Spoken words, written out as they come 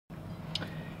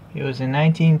It was in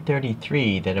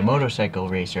 1933 that a motorcycle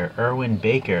racer, Irwin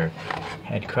Baker,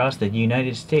 had crossed the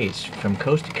United States from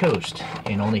coast to coast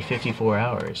in only 54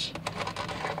 hours.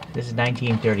 This is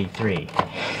 1933.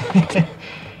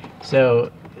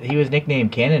 So he was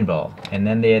nicknamed Cannonball, and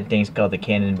then they had things called the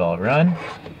Cannonball Run.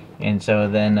 And so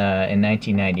then in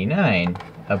 1999,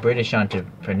 a British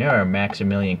entrepreneur,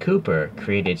 Maximilian Cooper,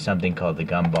 created something called the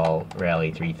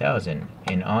Gumball3000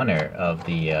 in honor of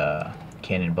the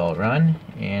Cannonball Run,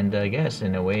 and I guess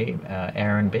in a way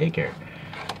Aaron Baker.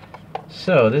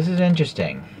 So this is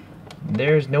interesting.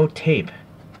 There's no tape.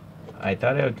 I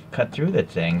thought I would cut through the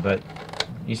thing, but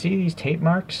you see these tape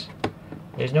marks?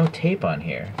 There's no tape on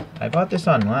here. I bought this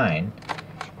online,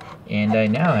 and I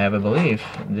now have a belief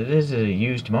that this is a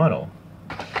used model.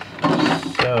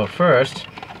 So first,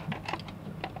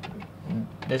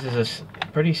 this is a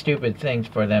pretty stupid thing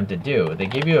for them to do. They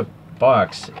give you a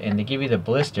box and they give you the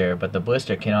blister, but the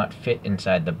blister cannot fit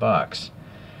inside the box.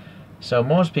 So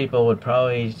most people would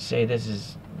probably say this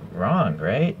is wrong,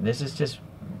 right? This is just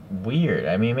weird.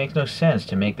 I mean, it makes no sense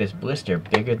to make this blister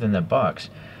bigger than the box.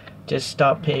 Just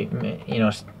stop paying,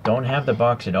 don't have the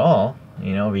box at all,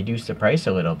 reduce the price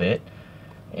a little bit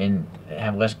and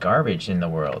have less garbage in the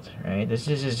world, right? This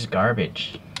is just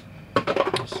garbage.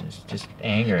 This just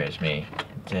angers me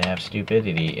to have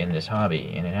stupidity in this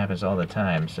hobby, and it happens all the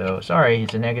time. So sorry,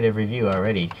 it's a negative review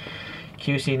already.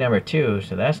 QC number 2,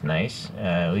 so that's nice.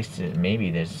 At least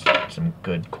maybe there's some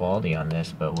good quality on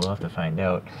this, but we'll have to find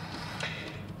out.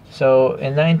 So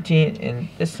let's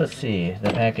see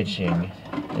the packaging.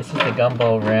 This is the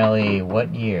Gumball Rally.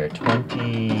 What year?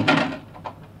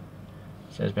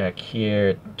 Says back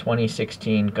here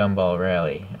 2016 Gumball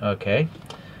Rally. Okay.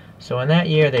 So in that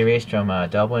year they raced from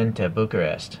Dublin to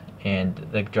Bucharest, and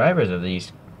the drivers of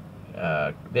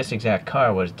this exact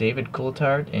car was David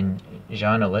Coulthard and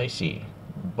Jean Alesi,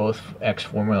 both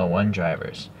ex-Formula 1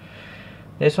 drivers.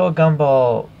 This whole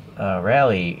Gumball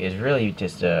Rally is really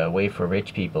just a way for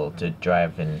rich people to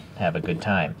drive and have a good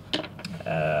time.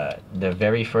 The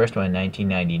very first one in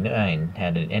 1999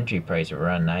 had an entry price of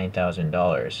around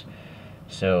 $9,000.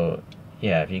 So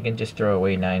yeah, if you can just throw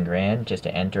away $9,000 just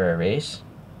to enter a race,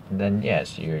 then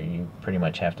yes, you pretty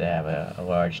much have to have a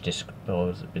large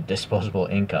disposable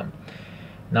income.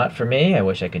 Not for me. I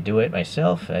wish I could do it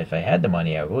myself. If I had the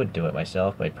money, I would do it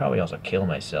myself, but I'd probably also kill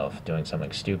myself doing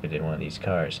something stupid in one of these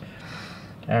cars.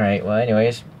 Alright, well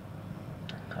anyways,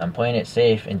 I'm playing it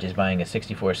safe and just buying a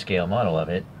 64 scale model of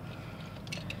it,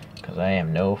 because I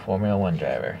am no Formula 1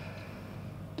 driver.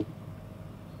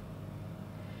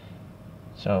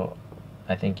 So,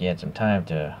 I think you had some time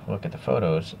to look at the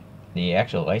photos. The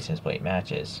actual license plate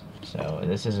matches, so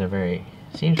this is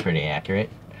seems pretty accurate.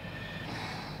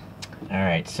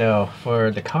 Alright, so for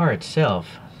the car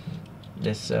itself,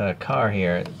 this car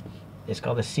here is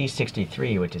called the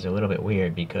C63, which is a little bit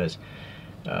weird because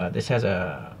this has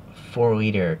a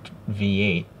 4-liter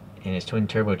V8 and it's twin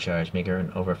turbocharged,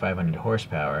 making over 500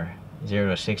 horsepower.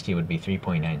 0 to 60 would be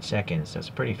 3.9 seconds, so it's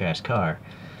a pretty fast car.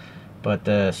 But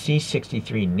the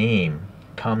C63 name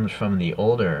comes from the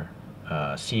older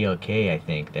CLK, I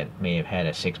think, that may have had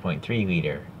a 6.3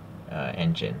 liter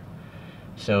engine.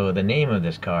 So the name of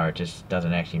this car just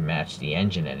doesn't actually match the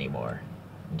engine anymore.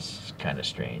 It's kind of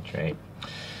strange, right?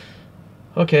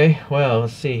 Okay, well,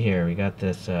 let's see here. We got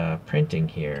this printing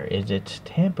here. Is it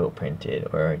tampo printed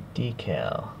or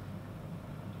decal?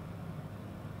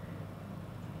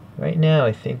 Right now,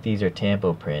 I think these are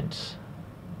tampo prints.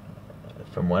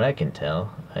 From what I can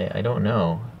tell, I don't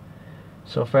know.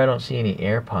 So far I don't see any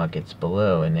air pockets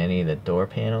below in any of the door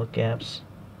panel gaps.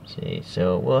 See,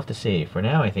 so we'll have to see. For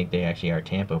now I think they actually are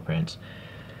tampo prints.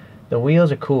 The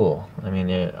wheels are cool. I mean,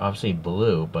 they're obviously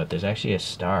blue, but there's actually a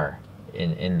star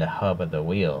in the hub of the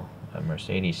wheel. A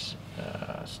Mercedes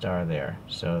star there.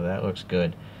 So that looks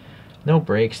good. No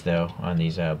brakes though on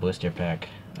these blister pack.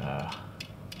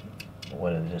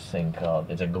 What is this thing called?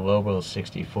 It's a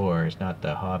Global64. It's not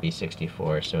the Hobby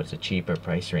 64, so it's a cheaper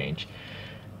price range.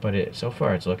 But so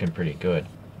far it's looking pretty good.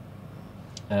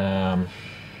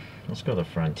 Let's go to the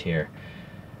front here.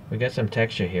 We got some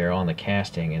texture here on the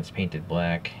casting. It's painted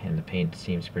black, and the paint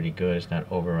seems pretty good. It's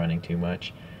not overrunning too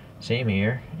much. Same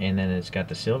here, and then it's got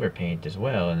the silver paint as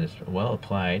well, and it's well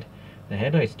applied. The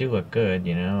headlights do look good,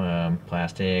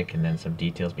 plastic, and then some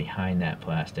details behind that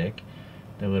plastic.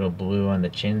 The little blue on the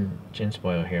chin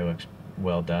spoiler here looks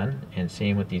well done, and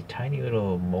same with these tiny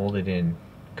little molded in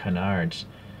canards.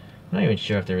 I'm not even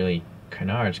sure if they're really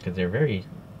canards because they're very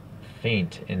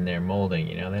faint in their molding,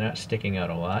 they're not sticking out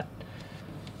a lot.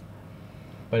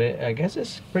 But I guess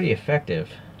it's pretty effective.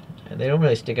 And they don't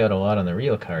really stick out a lot on the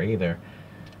real car either,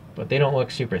 but they don't look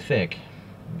super thick.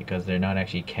 because they're not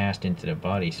actually cast into the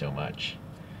body so much.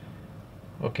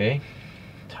 Okay,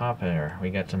 top there, we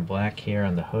got some black here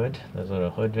on the hood. There's a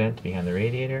little hood vent behind the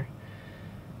radiator.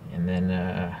 And then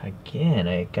again,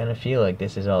 I kind of feel like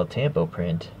this is all tampo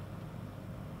print,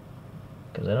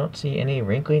 because I don't see any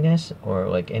wrinkliness or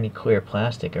like any clear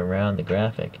plastic around the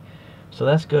graphic. So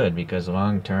that's good, because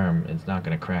long term it's not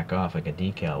going to crack off like a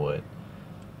decal would.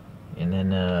 And then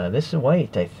this is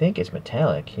white. I think it's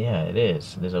metallic. Yeah, it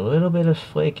is. There's a little bit of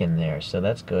flake in there, so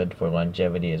that's good for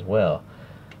longevity as well.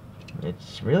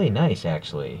 It's really nice,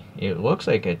 actually. It looks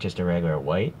like it's just a regular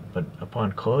white, but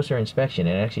upon closer inspection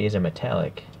it actually is a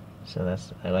metallic. So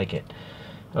I like it.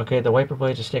 Okay, the wiper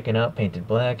blades are sticking up, painted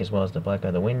black, as well as the black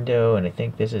on the window, and I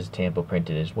think this is tampo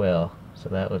printed as well. So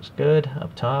that looks good.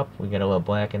 Up top, we got a little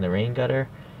black in the rain gutter,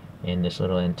 and this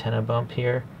little antenna bump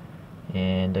here.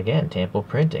 And again, tampo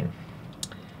printing.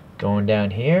 Going down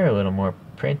here, a little more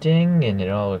printing, and it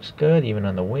all looks good. Even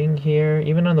on the wing here,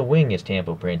 even on the wing is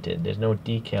tampo printed. There's no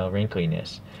decal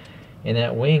wrinkliness. And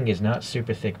that wing is not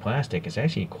super thick plastic. It's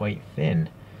actually quite thin.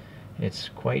 It's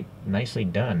quite nicely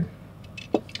done.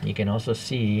 You can also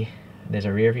see there's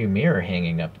a rear view mirror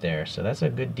hanging up there, so that's a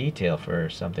good detail for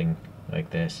something like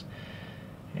this.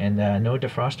 And no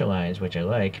defroster lines, which I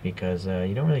like, because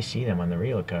you don't really see them on the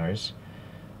real cars.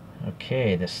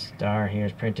 Okay, the star here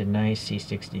is printed nice,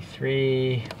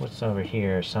 C63. What's over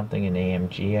here? Something in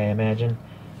AMG, I imagine.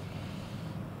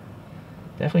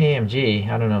 Definitely AMG.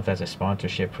 I don't know if that's a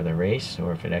sponsorship for the race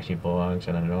or if it actually belongs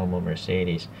on a normal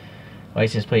Mercedes.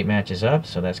 License plate matches up,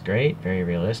 so that's great. Very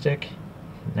realistic.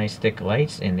 Nice thick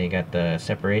lights, and they got the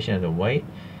separation of the white.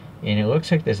 And it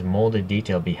looks like there's molded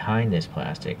detail behind this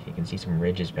plastic. You can see some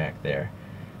ridges back there.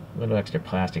 A little extra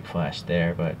plastic flash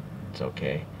there, but it's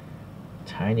okay.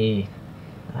 Tiny,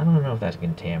 I don't know if that's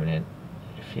contaminant.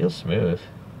 It feels smooth.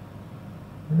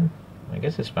 I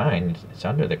guess it's fine. It's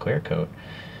under the clear coat.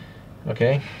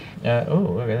 Okay.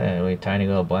 Oh, look at that. Really tiny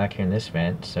little black here in this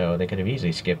vent, so they could have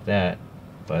easily skipped that,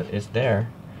 but it's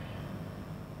there.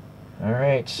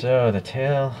 Alright, so the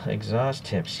tail exhaust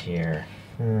tips here.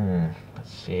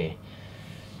 Let's see.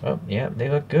 Oh, yeah, they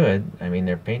look good. I mean,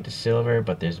 they're painted silver,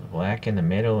 but there's black in the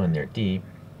middle, and they're deep.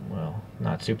 Well,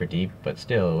 not super deep, but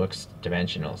still it looks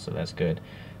dimensional, so that's good.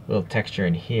 A little texture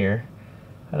in here.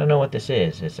 I don't know what this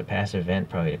is. It's a passive vent,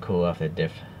 probably to cool off the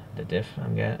diff.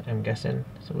 I'm guessing.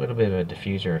 It's a little bit of a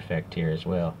diffuser effect here as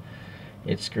well.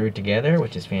 It's screwed together,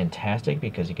 which is fantastic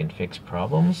because you can fix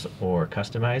problems or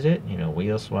customize it. You know,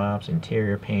 wheel swaps,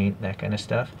 interior paint, that kind of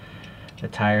stuff. The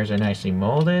tires are nicely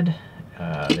molded.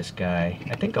 This guy,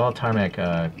 I think all Tarmac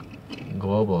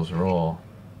Globals roll,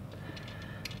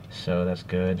 so that's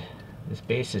good. This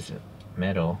base is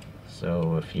metal,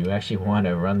 so if you actually want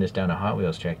to run this down a Hot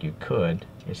Wheels track, you could.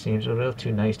 It seems a little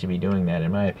too nice to be doing that,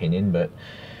 in my opinion, but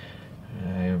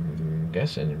I'm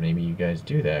guessing maybe you guys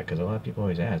do that, because a lot of people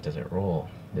always ask, does it roll?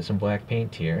 There's some black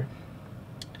paint here.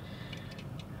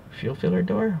 Fuel filler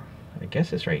door? I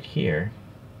guess it's right here.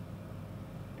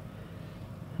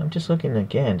 I'm just looking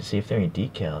again to see if there are any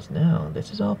decals. No,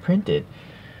 this is all printed.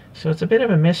 So it's a bit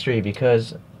of a mystery,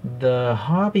 because the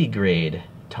hobby grade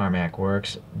Tarmac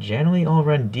Works generally all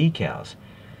run decals,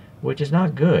 which is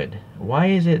not good. Why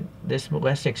is it this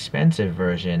less expensive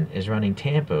version is running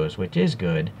tampos, which is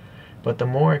good, but the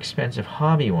more expensive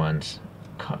hobby ones,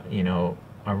 you know,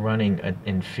 are running an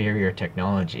inferior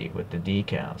technology with the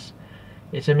decals?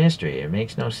 It's a mystery. It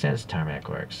makes no sense, Tarmac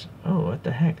Works. Oh, what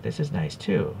the heck? This is nice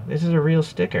too. This is a real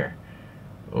sticker.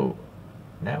 Oh,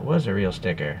 that was a real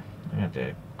sticker. I have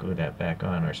to glue that back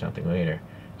on or something later.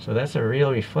 So that's a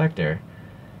real reflector.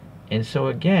 And so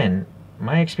again,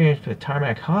 my experience with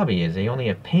Tarmac Hobby is they only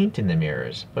have paint in the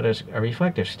mirrors, but a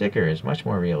reflective sticker is much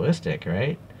more realistic,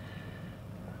 right?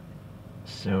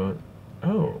 So,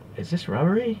 oh, is this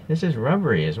rubbery? This is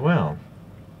rubbery as well.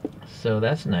 So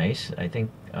that's nice. I think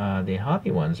the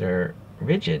hobby ones are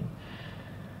rigid.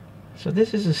 So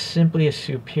this is simply a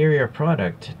superior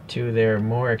product to their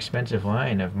more expensive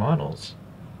line of models.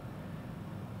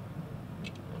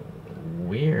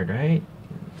 Weird, right?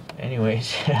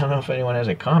 Anyways, I don't know if anyone has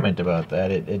a comment about that.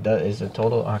 It's a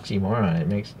total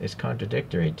oxymoron. It's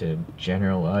contradictory to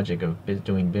general logic of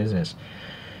doing business.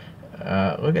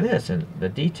 Look at this, and the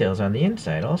details on the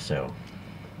inside also.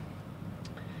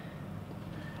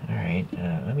 Alright,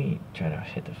 let me try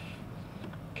to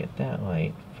get that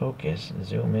light, focus,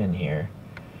 zoom in here.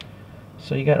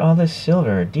 So you got all this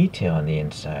silver detail on the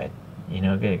inside. You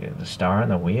know, get the star on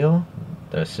the wheel,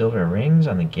 the silver rings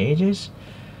on the gauges.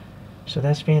 So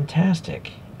that's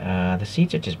fantastic. The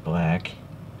seats are just black.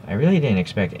 I really didn't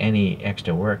expect any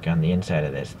extra work on the inside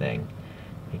of this thing,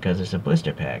 because it's a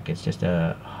blister pack. It's just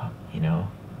a, you know,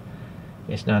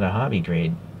 It's not a hobby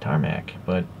grade tarmac,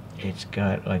 but it's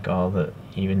got like all the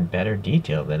even better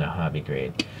detail than a hobby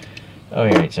grade.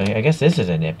 Alright, so I guess this is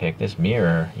a nitpick. This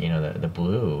mirror, you know, the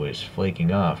blue is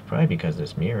flaking off, probably because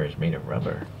this mirror is made of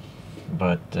rubber.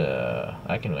 But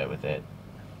I can live with it.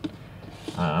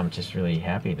 I'm just really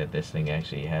happy that this thing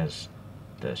actually has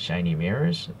the shiny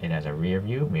mirrors. It has a rear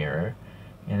view mirror,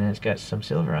 and it's got some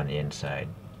silver on the inside.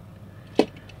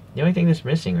 The only thing that's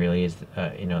missing really is,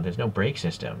 you know, there's no brake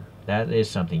system. That is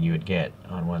something you would get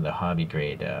on one of the hobby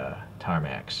grade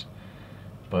Tarmacs.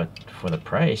 But for the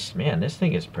price, man, this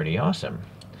thing is pretty awesome.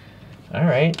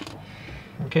 Alright.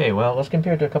 Okay, well, let's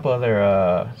compare it to a couple other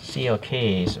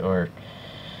CLKs, or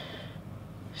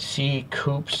C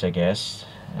coupes, I guess.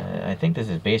 I think this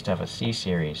is based off a C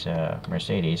series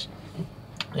Mercedes.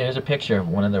 There's a picture of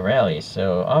one of the rallies,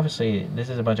 so obviously this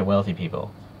is a bunch of wealthy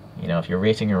people. You know, if you're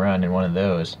racing around in one of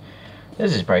those,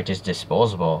 this is probably just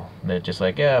disposable. They're just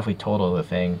like, yeah, if we total the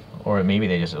thing, or maybe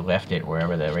they just left it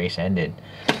wherever the race ended.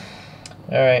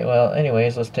 Alright, well,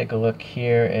 anyways, let's take a look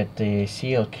here at the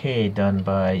CLK done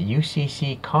by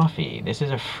UCC Coffee. This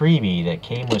is a freebie that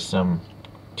came with some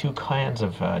 2 cans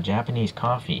of Japanese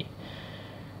coffee.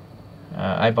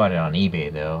 I bought it on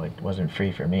eBay, though. It wasn't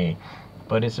free for me.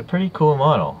 But it's a pretty cool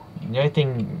model. The only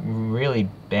thing really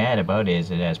bad about it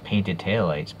is it has painted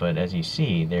taillights, but as you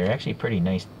see, they're actually pretty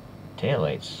nice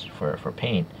taillights for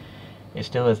paint. It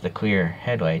still has the clear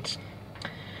headlights.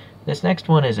 This next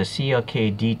one is a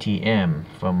CLK DTM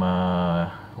from,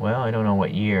 well, I don't know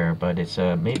what year, but it's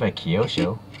made by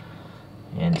Kyosho.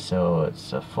 And so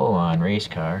it's a full-on race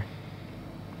car.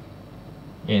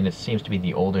 And it seems to be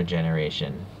the older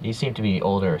generation. These seem to be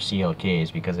older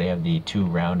CLKs because they have the 2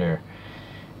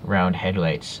 round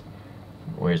headlights,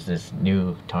 whereas this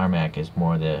new Tarmac is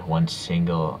more the one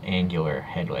single angular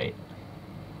headlight.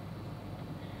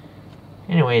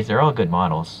 Anyways, they're all good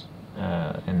models,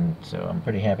 and so I'm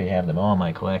pretty happy to have them all in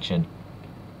my collection.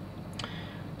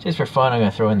 Just for fun, I'm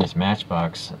going to throw in this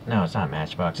Matchbox. No, it's not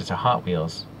Matchbox, it's a Hot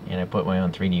Wheels, and I put my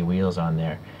own 3D wheels on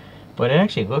there. But it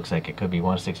actually looks like it could be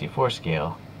 1/64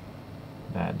 scale,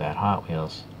 that Hot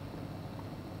Wheels.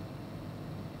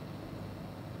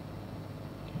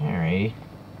 Alrighty.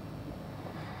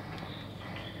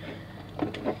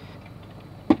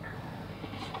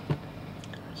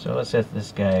 So let's let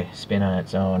this guy spin on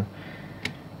its own,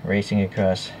 racing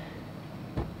across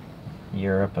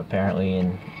Europe apparently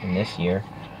in this year.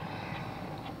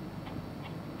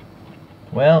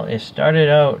 Well, it started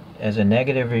out as a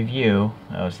negative review.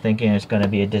 I was thinking it's going to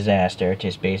be a disaster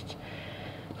just based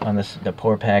on the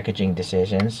poor packaging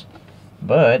decisions,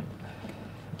 but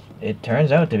it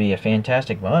turns out to be a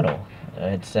fantastic model.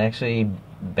 It's actually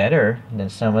better than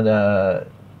some of the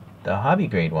hobby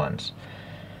grade ones.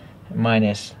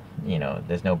 Minus, you know,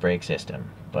 there's no brake system.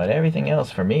 But everything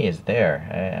else for me is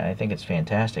there. I think it's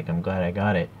fantastic. I'm glad I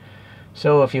got it.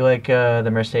 So if you like the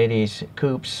Mercedes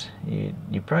coupes, you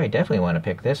probably definitely want to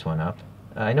pick this one up.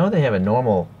 I know they have a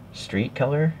normal street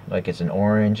color, like it's an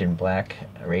orange and black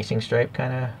racing stripe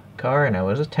kind of car, and I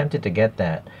was tempted to get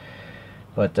that.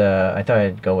 But I thought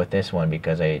I'd go with this one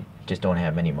because I just don't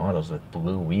have many models with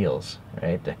blue wheels,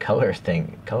 right? The color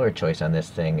choice on this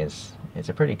thing it's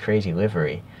a pretty crazy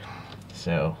livery.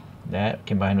 So that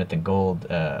combined with the gold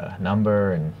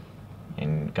number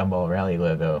and Gumball Rally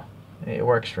logo, it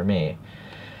works for me.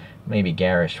 Maybe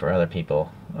garish for other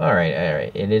people. Alright,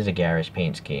 it is a garish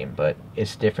paint scheme, but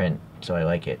it's different, so I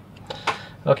like it.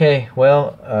 Okay,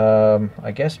 well,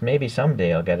 I guess maybe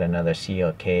someday I'll get another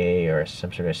CLK or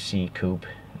some sort of C coupe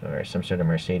or some sort of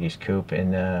Mercedes coupe,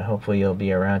 and hopefully you'll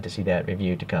be around to see that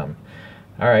review to come.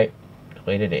 Alright,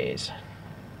 later days.